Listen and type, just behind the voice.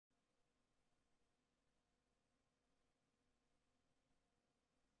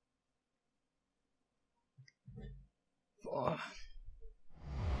Boah.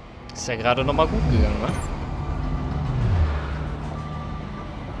 Ist ja gerade noch mal gut gegangen, wa?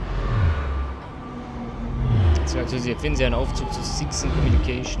 Zu aktualisiert. Finden Sie einen Aufzug zu Six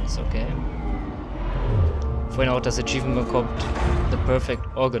Communications, okay. Vorhin auch das Achievement bekommt The Perfect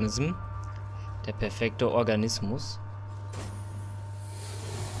Organism. Der perfekte Organismus.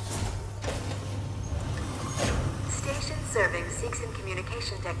 Station serving Six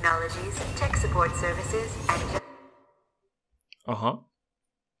Communication Technologies, Tech Support Services and... Aha.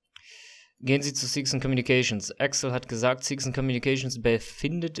 Gehen Sie zu Six Communications. Axel hat gesagt, Six Communications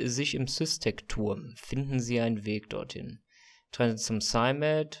befindet sich im Systec-Turm. Finden Sie einen Weg dorthin. Trennen Sie zum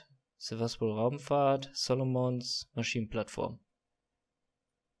CIMAD, Sevastopol Raumfahrt, Solomons Maschinenplattform.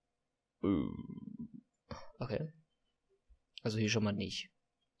 Okay. Also hier schon mal nicht.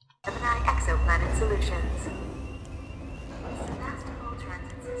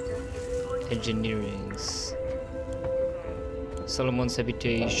 Engineerings. Solomon's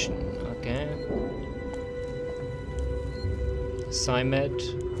Habitation. Okay. CIMAD.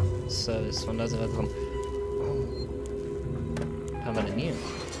 Service. Von da sind wir gekommen. Was haben wir denn hier?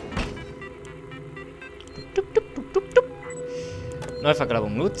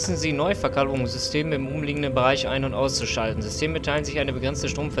 Neuverkabelung. Nutzen Sie Neuverkabelungssysteme im umliegenden Bereich ein- und auszuschalten. Systeme teilen sich eine begrenzte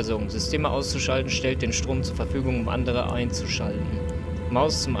Stromversorgung. Systeme auszuschalten stellt den Strom zur Verfügung, um andere einzuschalten.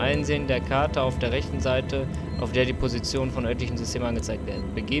 Maus zum Einsehen der Karte auf der rechten Seite, auf der die Positionen von örtlichen Systemen angezeigt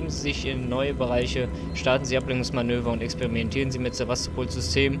werden. Begeben Sie sich in neue Bereiche, starten Sie Ablenkungsmanöver und experimentieren Sie mit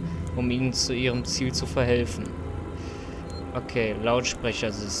Sevastopol-Systemen, um Ihnen zu Ihrem Ziel zu verhelfen. Okay,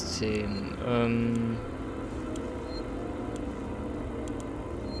 Lautsprechersystem.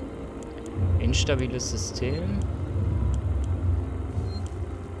 Instabiles System.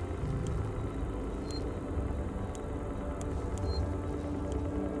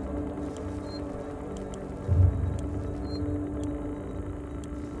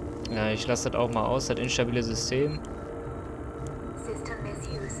 Ja, ich lasse das auch mal aus, das instabile System.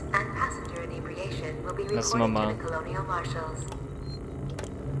 Lassen wir mal.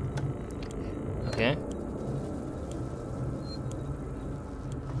 Okay.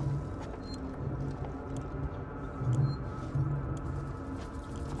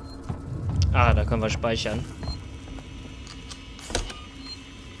 Ah, da können wir speichern.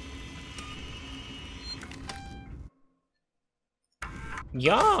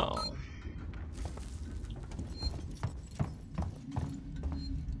 Ja.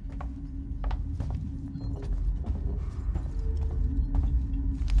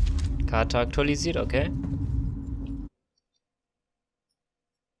 Karte aktualisiert, okay.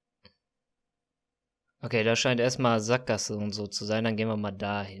 Okay, da scheint erstmal Sackgasse und so zu sein. Dann gehen wir mal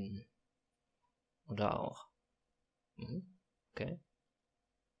dahin. Oder auch. Okay.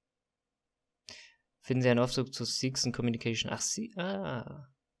 Finden Sie einen Aufzug zu Six Communication. Ach,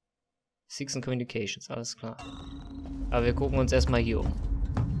 Six Communications, alles klar. Aber wir gucken uns erstmal hier um.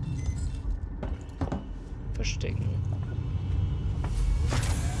 Verstecken.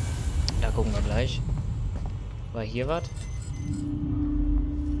 Da gucken wir gleich. War hier was?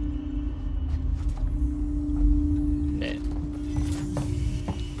 Nee.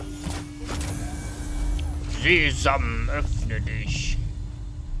 Sesam, öffne dich.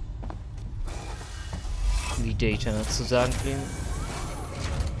 Wie Data zu sagen pflegen.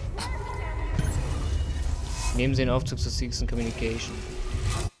 Nehmen Sie den Aufzug zu Six Communication.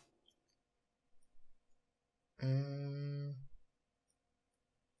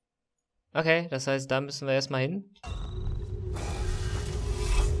 Okay, das heißt, da müssen wir erstmal hin.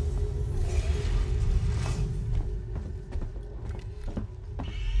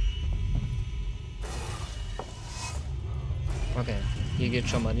 Okay, hier geht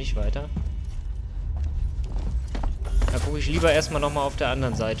schon mal nicht weiter. Da gucke ich lieber erstmal nochmal auf der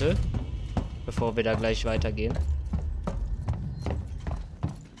anderen Seite, bevor wir da gleich weitergehen.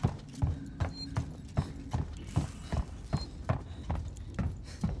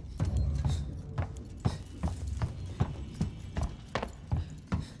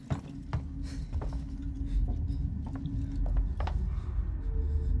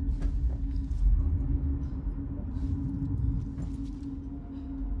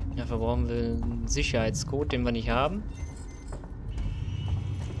 Dafür brauchen wir einen Sicherheitscode, den wir nicht haben.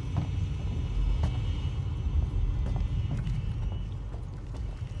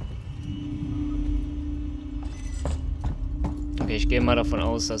 Okay, ich gehe mal davon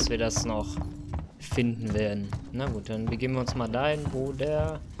aus, dass wir das noch finden werden. Na gut, dann begeben wir uns mal dahin, wo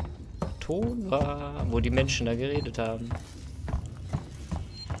der Ton war, wo die Menschen da geredet haben.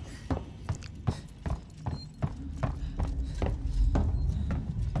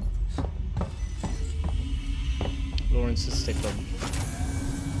 System kommen.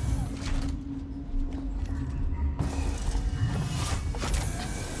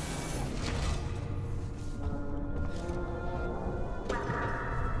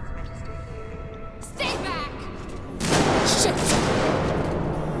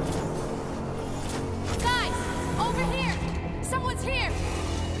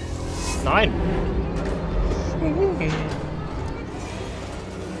 Nein!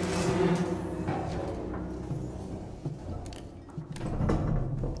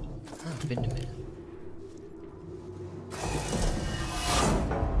 Windmittel.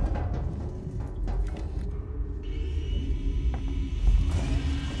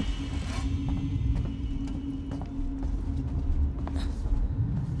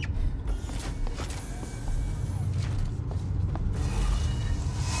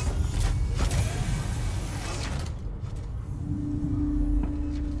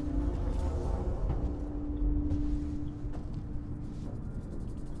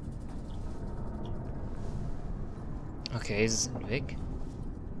 Okay, sie sind weg.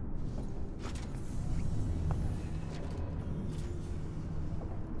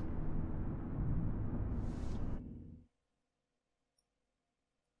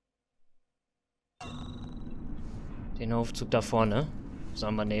 Den Aufzug da vorne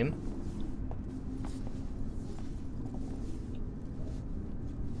sollen wir nehmen.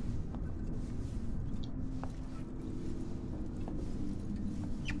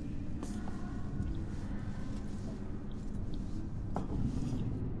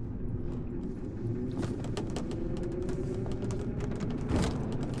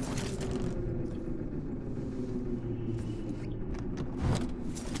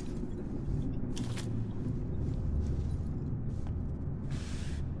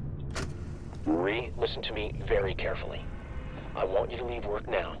 Listen to me very carefully. I want you to leave work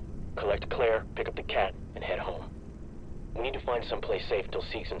now. Collect Claire, pick up the cat, and head home. We need to find someplace safe until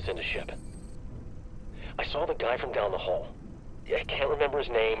Seegson sends a ship. I saw the guy from down the hall. I can't remember his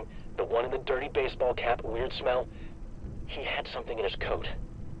name. The one in the dirty baseball cap, weird smell. He had something in his coat.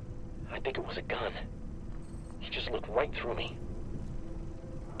 I think it was a gun. He just looked right through me.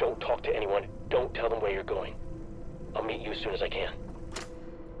 Don't talk to anyone. Don't tell them where you're going. I'll meet you as soon as I can.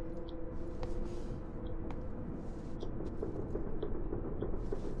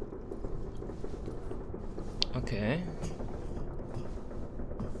 Okay.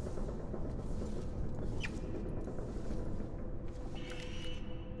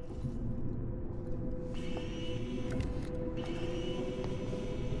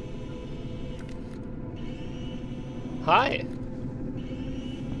 Hi.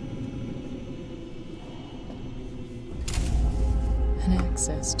 An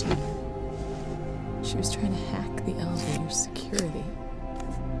access to her. She was trying to hack the elevator's security.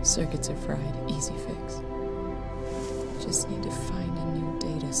 Circuits are fried. Easy fix. Just need to find a new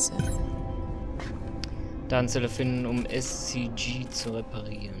data set. Datenzelle finden, SCG zu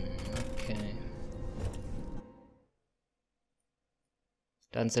reparieren. Okay.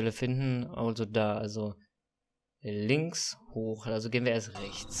 Datenzelle finden, also da, also links hoch, also gehen wir erst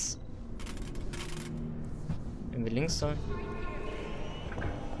rechts. Wenn wir links sollen.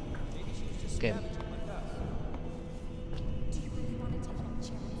 Okay.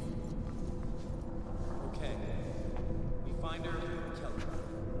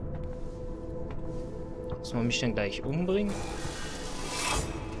 Muss man mich dann gleich umbringen?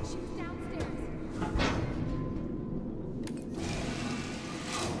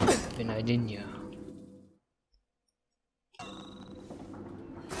 Bin ein Ninja.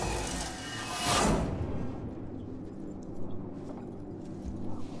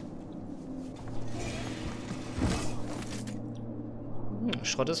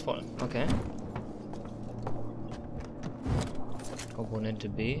 Schrott ist voll. Okay. Komponente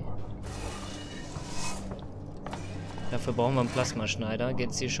B. Dafür brauchen wir einen Plasmaschneider.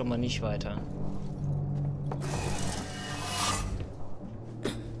 Geht's hier schon mal nicht weiter.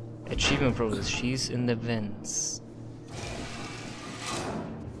 Achievement Progress. She's in the vents.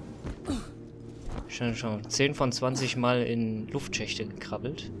 Schon 10 von 20 Mal in Luftschächte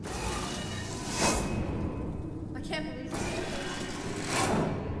gekrabbelt.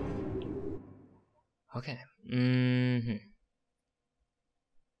 Okay. Mhm.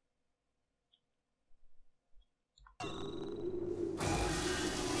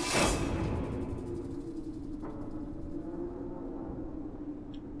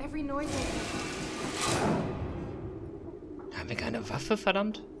 Haben wir keine Waffe,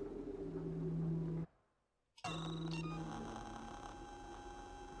 verdammt?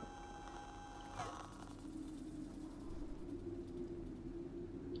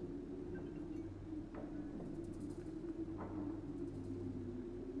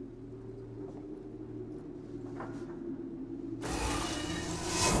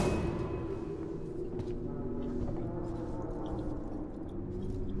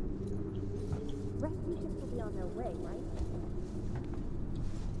 on their way, right?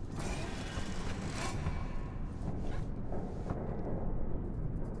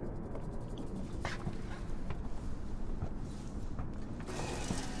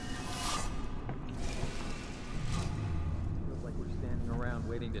 Feels like we're standing around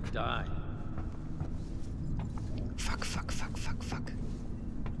waiting to die. Fuck, fuck, fuck, fuck, fuck.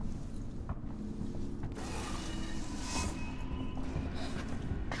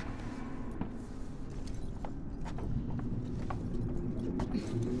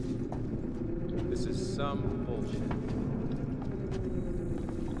 This is some bullshit.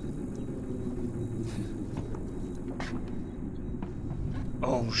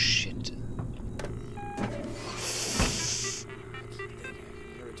 Oh shit.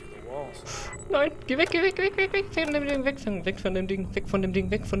 Nein, geh weg, geh weg, weg, weg, weg von dem Ding, weg von dem Ding, weg von dem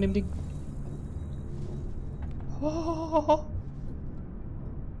Ding, weg von dem Ding. Oh.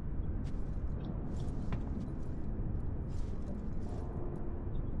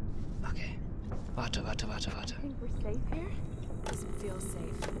 Okay. Warte. Think we're safe here? Doesn't feel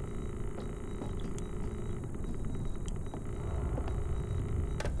safe.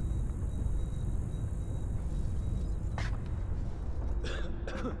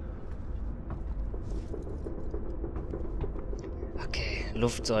 Okay,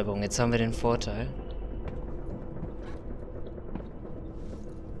 Luftsäuberung. Jetzt haben wir den Vorteil.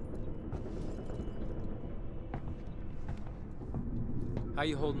 How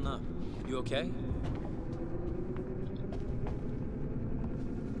you holding up? You okay?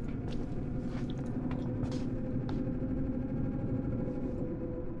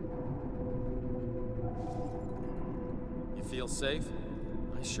 You feel safe?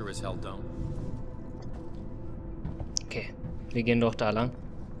 I sure as hell don't. Okay, wir gehen doch da lang.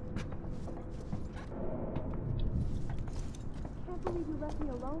 Can't believe you left me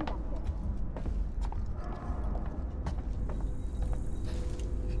alone back there.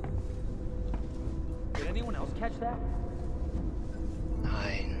 Did anyone else catch that?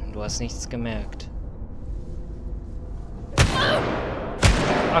 Nein, du hast nichts gemerkt.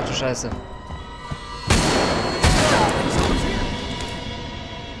 Ach du Scheiße.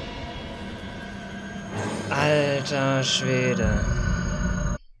 Alter Schwede.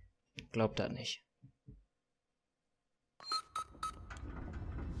 Glaubt das nicht.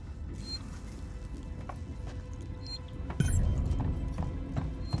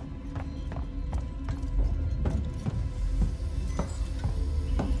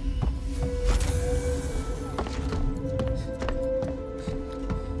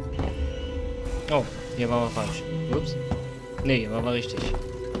 Oh, hier waren wir falsch. Ups. Ne, hier waren wir richtig.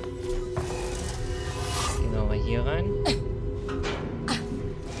 Gehen wir mal hier rein.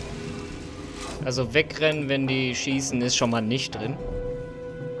 Also wegrennen, wenn die schießen, ist schon mal nicht drin.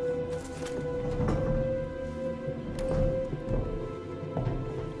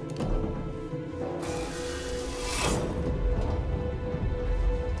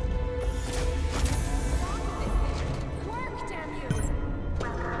 Work, damn you!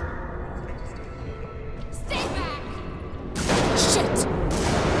 Stay back! Shit!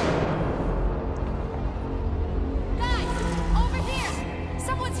 Guys, over here!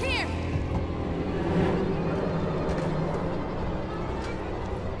 Someone's here!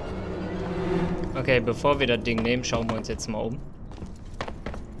 Okay, bevor wir das Ding nehmen, schauen wir uns jetzt mal um.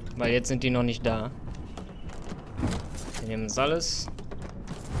 Weil jetzt sind die noch nicht da. Wir nehmen das alles.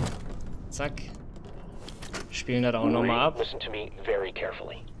 Zack. Spielen das auch nochmal ab. Listen to me very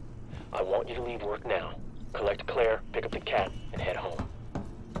carefully. I want you to leave work now. Collect Claire, pick up the cat, and head home.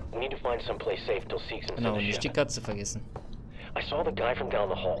 We need to find someplace safe till Seegson Genau, sends a nicht die ship. Katze vergessen. I saw the guy from down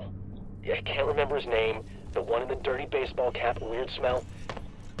the hall. I can't remember his name. The one in the dirty baseball cap, weird smell.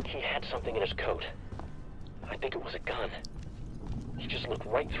 He had something in his coat. I think it was a gun. He just looked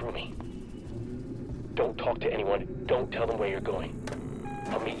right through me. Don't talk to anyone. Don't tell them where you're going.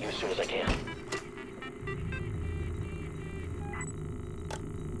 I'll meet you as soon as I can.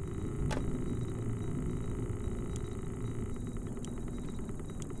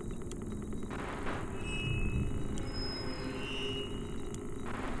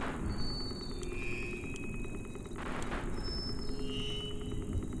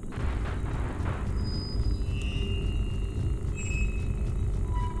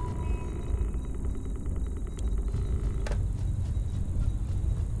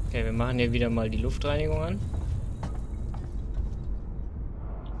 Okay, wir machen hier wieder mal die Luftreinigung an.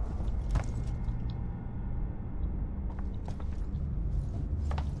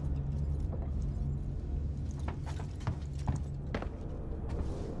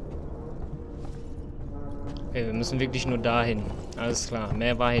 Okay, wir müssen wirklich nur dahin. Alles klar,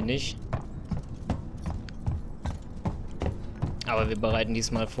 mehr war hier nicht. Aber wir bereiten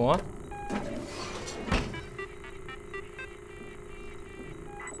diesmal vor.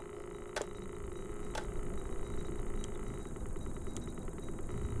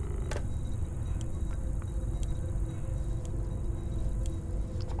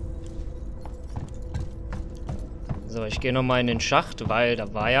 So, ich gehe nochmal in den Schacht, weil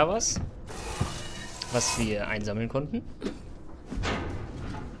da war ja was wir einsammeln konnten.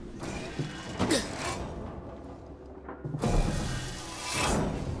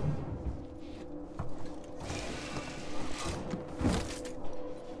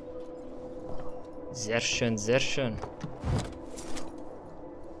 Sehr schön, sehr schön.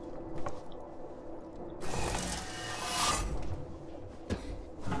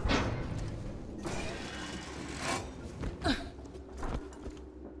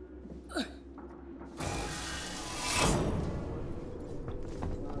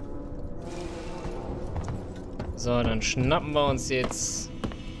 So, dann schnappen wir uns jetzt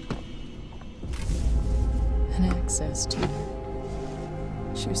an access to her.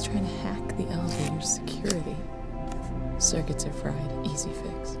 She was trying to hack the elevator's security. Circuits are fried, easy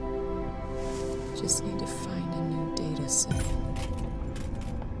fix. Just need to find a new data set.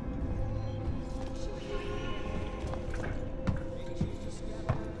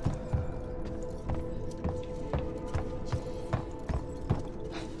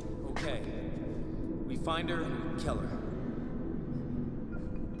 Okay. We find her, kill her.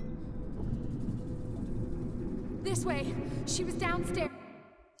 This way. She was downstairs.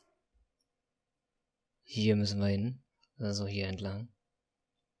 Hier müssen wir hin. Also hier entlang.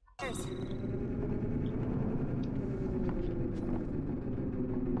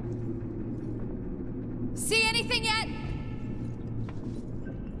 See anything yet?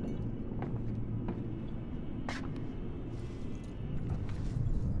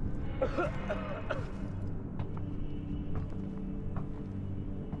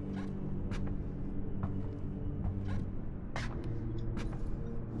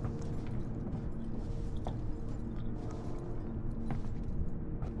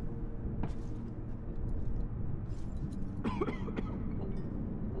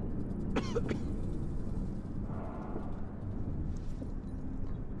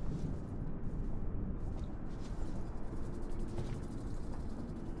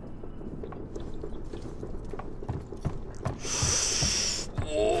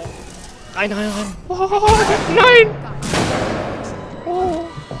 Rein, rein, rein. Oh, nein! Oh.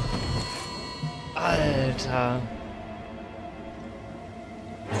 Alter.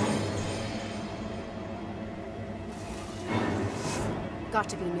 Got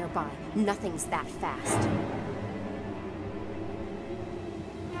to be nearby. Nothing's that fast.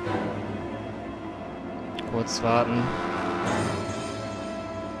 Kurz warten.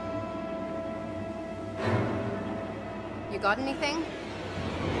 You got anything?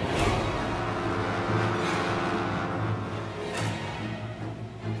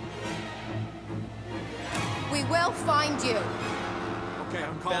 We will find you. Okay,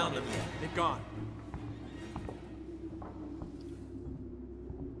 I'm calling them. They're gone.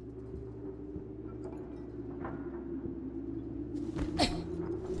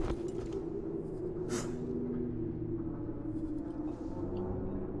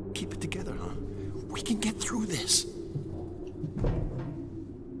 Keep it together, huh? We can get through this.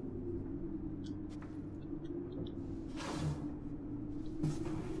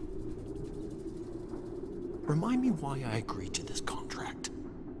 Remind me why I agreed to this contract.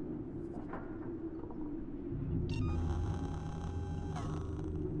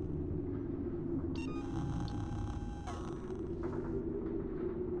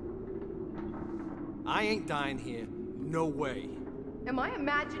 I ain't dying here. No way. Am I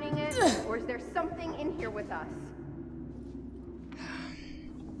imagining it, or is there something in here with us?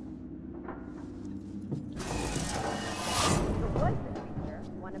 If it was the future,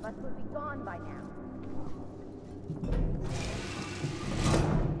 one of us would be gone by now.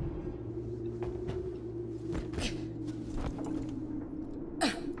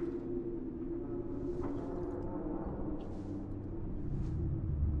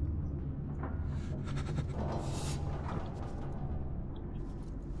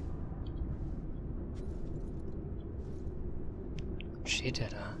 Steht er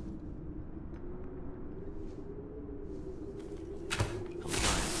da?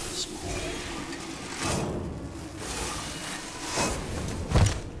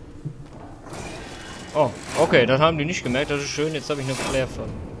 Oh, okay, das haben die nicht gemerkt, das ist schön, jetzt habe ich eine Flair von.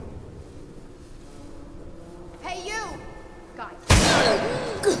 Hey you! Guys.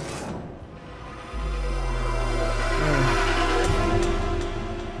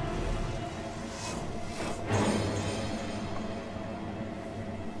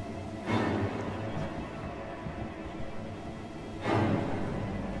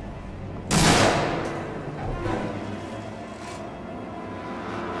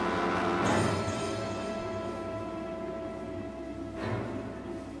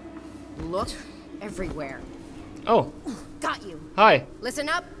 look? Everywhere. Oh. Got you. Hi. Listen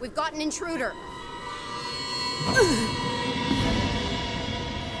up, we've got an intruder.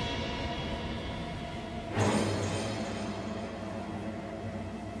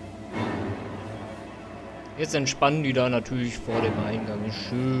 Jetzt entspannen die da natürlich vor dem Eingang.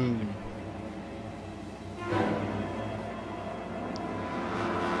 Schön.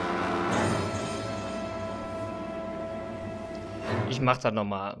 Ich mach das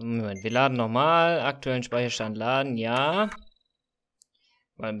nochmal. Moment, wir laden nochmal. Aktuellen Speicherstand laden, ja.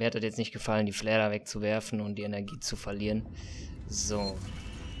 Weil mir hat das jetzt nicht gefallen, die Flare da wegzuwerfen und die Energie zu verlieren. So.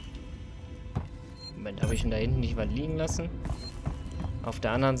 Moment, habe ich denn da hinten nicht was liegen lassen? Auf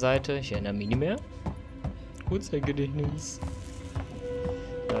der anderen Seite, ich erinnere mich nicht mehr. Kurzzeitgedächtnis.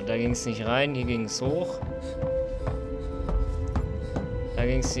 Ja, da ging es nicht rein, hier ging es hoch. Da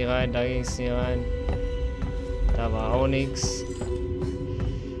ging es nicht rein, da ging es nicht rein. Da war auch nichts.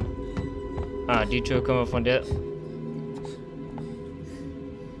 Ah, die Tür können wir von der...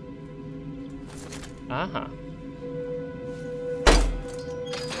 Aha.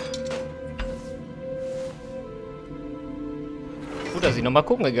 Gut, dass ich nochmal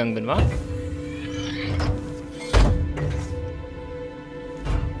gucken gegangen bin, wa?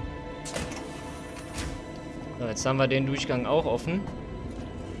 So, jetzt haben wir den Durchgang auch offen.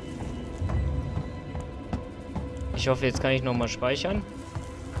 Ich hoffe, jetzt kann ich nochmal speichern.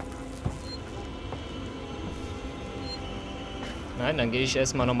 Nein, dann gehe ich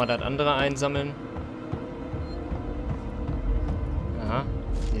erstmal nochmal das andere einsammeln. Aha,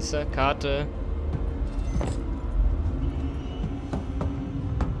 diese Karte.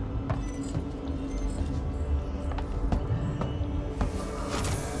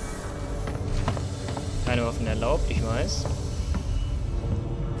 Keine Waffen erlaubt, ich weiß.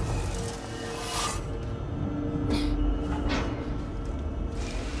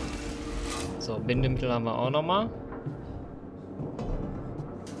 So, Bindemittel haben wir auch nochmal.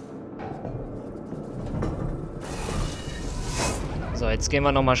 So, jetzt gehen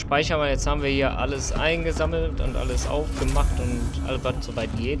wir nochmal speichern, weil jetzt haben wir hier alles eingesammelt und alles aufgemacht und alles, was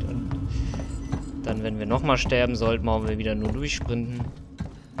soweit geht. Und dann, wenn wir nochmal sterben sollten, brauchen wir wieder nur durchsprinten.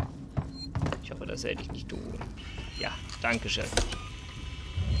 Ich hoffe, das werde ich nicht tun. Ja, danke schön.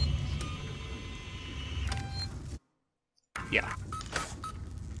 Ja.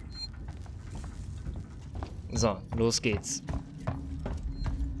 So, los geht's.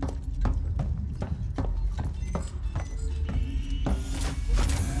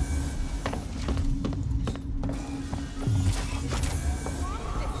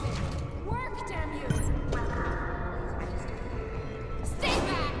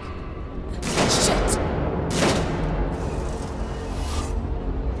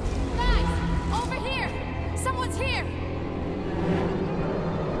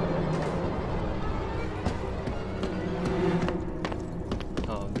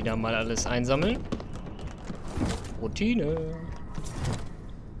 Wieder mal alles einsammeln. Routine.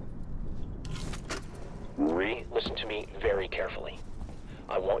 Marie, listen to me very carefully.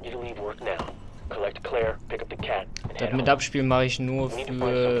 I want you to leave work now. Collect Claire, pick up the cat, and head Das mit home. Abspielen mache ich nur We need to find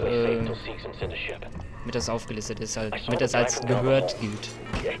someplace safe für, till Seeks and send a ship. mit das aufgelistet ist, halt, I saw mit the das guy als from down the gehört hall. gilt.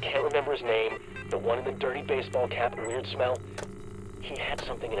 I can't remember his name. The one in the dirty baseball cap and weird smell. He had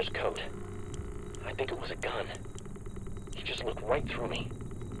something in his coat. I think it was a gun. He just looked right through me.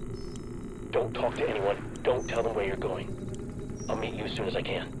 Don't talk to anyone. Don't tell them where you're going. I'll meet you as soon as I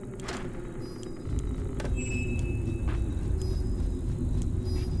can.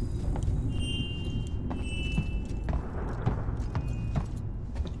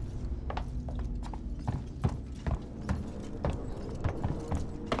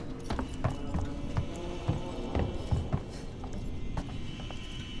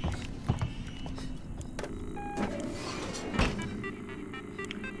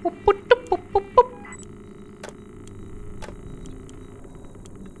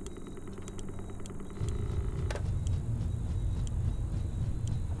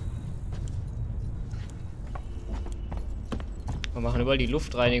 Wir machen überall die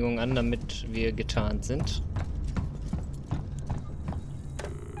Luftreinigung an, damit wir getarnt sind.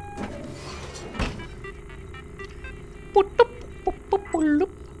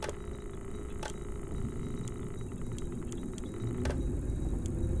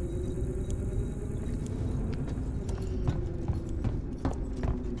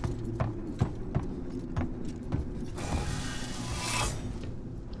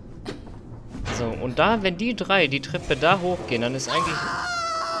 So, und da, wenn die drei die Treppe da hochgehen, dann ist eigentlich...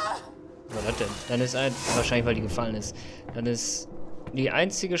 Was hat denn? Dann ist wahrscheinlich, weil die gefallen ist. Dann ist die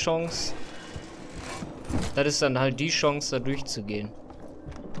einzige Chance... Das ist dann halt die Chance, da durchzugehen.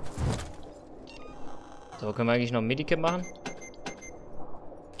 So, können wir eigentlich noch ein Medikit machen?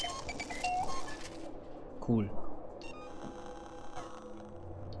 Cool.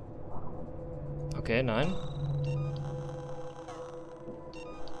 Okay, nein.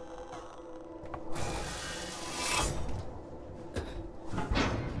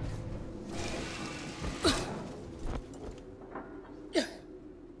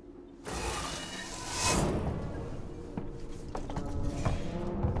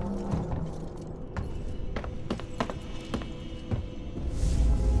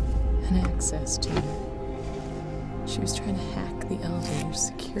 An access tumor. She was trying to hack the elevator's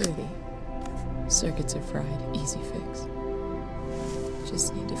security. Circuits are fried, easy fix.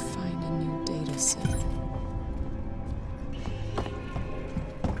 Just need to find a new data set.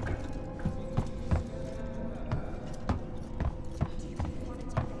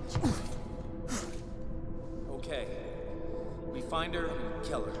 Okay. We find her and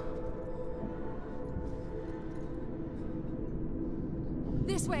kill her.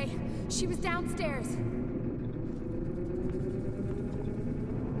 This way. She was downstairs.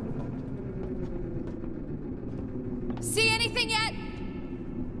 See anything yet?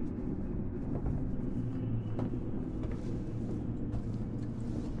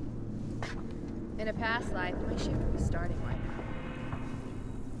 In a past life, my ship would be starting right now.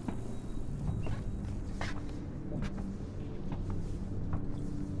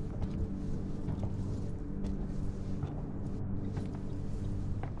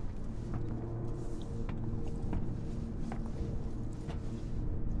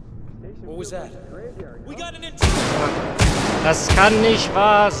 What was that? We got an Das kann nicht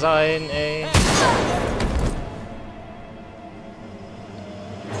wahr sein, ey.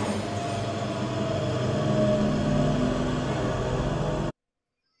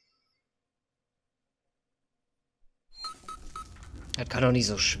 Das kann doch nicht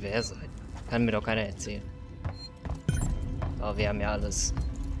so schwer sein. Kann mir doch keiner erzählen. Aber wir haben ja alles.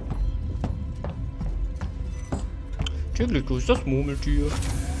 Täglich grüßt das Murmeltier.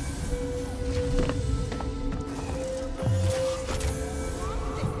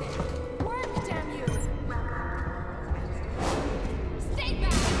 Work, damn you! Stay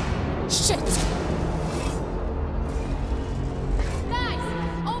back! Shit! Guys,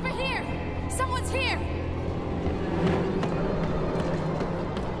 over here! Someone's here!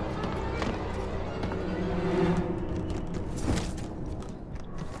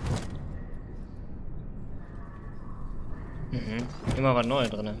 Immer was Neues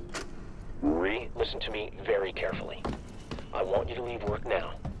drin. Marie, listen to me very carefully. I want you to leave work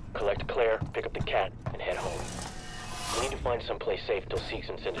now. Collect Claire, pick up the cat, and head home. We need to find someplace safe till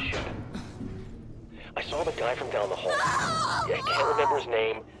Seegson send a ship. I saw the guy from down the hall. I can't remember his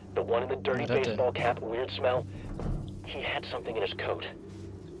name. The one in the dirty baseball cap, weird smell. He had something in his coat.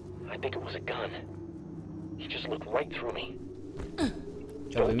 I think it was a gun. He just looked right through me.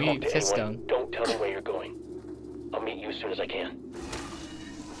 Don't talk to anyone. Don't tell me where you're going. I'll meet you as soon as I can.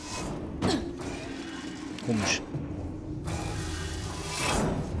 Komisch.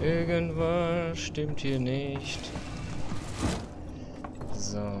 Irgendwas stimmt hier nicht.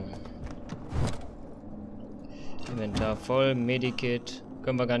 So. Inventar voll, Medikit.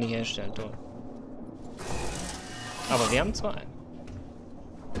 Können wir gar nicht herstellen, toll. Aber wir haben zwei.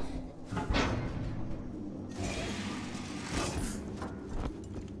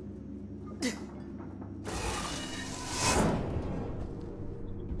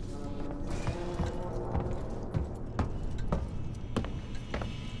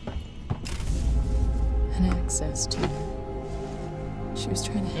 Access to. She was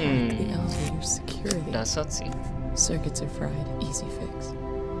trying to hack the elevator's security. Das hat sie. Circuits are fried, easy fix.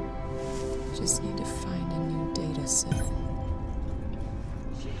 Just need to find a new data set.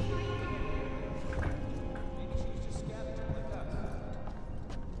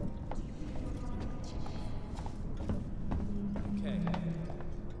 Okay.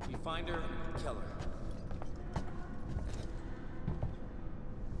 We find her and kill her.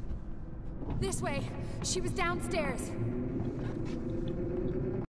 This way. She was downstairs.